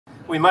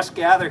We must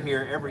gather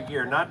here every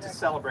year not to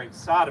celebrate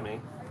sodomy.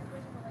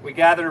 We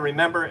gather to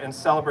remember and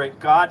celebrate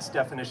God's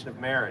definition of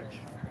marriage.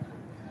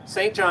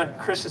 St. John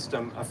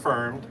Chrysostom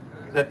affirmed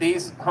that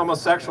these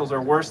homosexuals are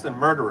worse than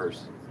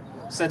murderers,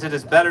 since it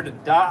is better to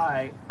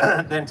die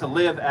than to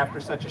live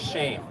after such a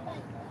shame.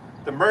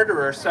 The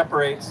murderer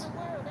separates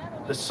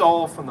the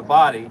soul from the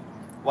body,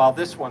 while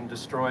this one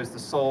destroys the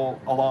soul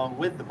along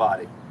with the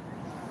body.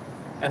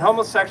 And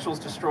homosexuals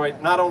destroy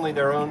not only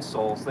their own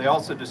souls, they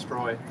also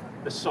destroy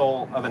the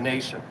soul of a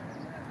nation.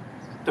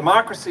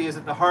 Democracy is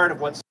at the heart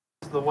of what's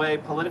the way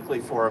politically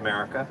for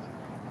America.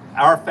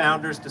 Our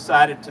founders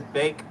decided to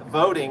bake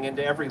voting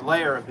into every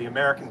layer of the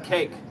American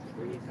cake.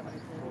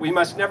 We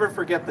must never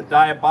forget the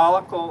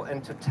diabolical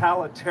and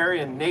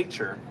totalitarian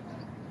nature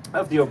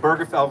of the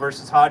Obergefell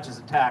versus Hodges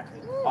attack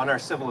on our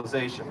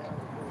civilization.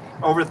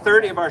 Over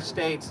 30 of our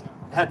states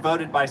had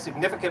voted by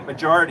significant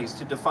majorities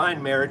to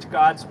define marriage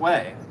God's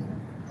way,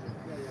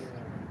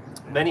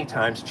 many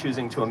times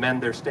choosing to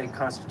amend their state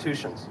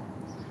constitutions.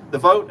 The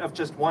vote of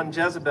just one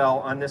Jezebel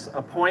on this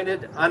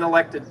appointed,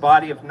 unelected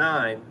body of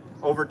 9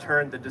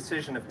 overturned the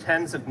decision of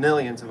tens of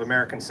millions of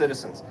American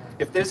citizens.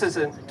 If this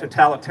isn't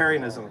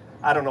totalitarianism,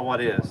 I don't know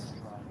what is.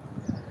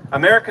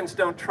 Americans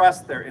don't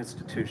trust their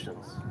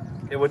institutions.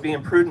 It would be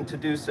imprudent to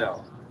do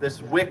so.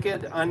 This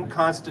wicked,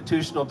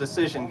 unconstitutional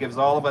decision gives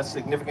all of us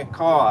significant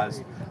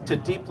cause to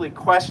deeply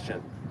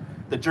question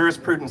the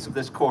jurisprudence of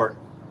this court.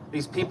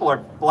 These people are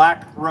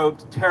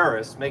black-robed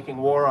terrorists making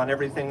war on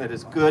everything that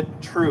is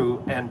good,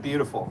 true, and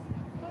beautiful.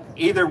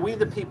 Either we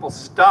the people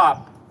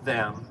stop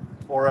them,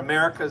 or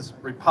America's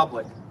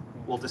republic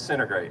will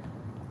disintegrate.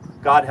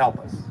 God help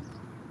us.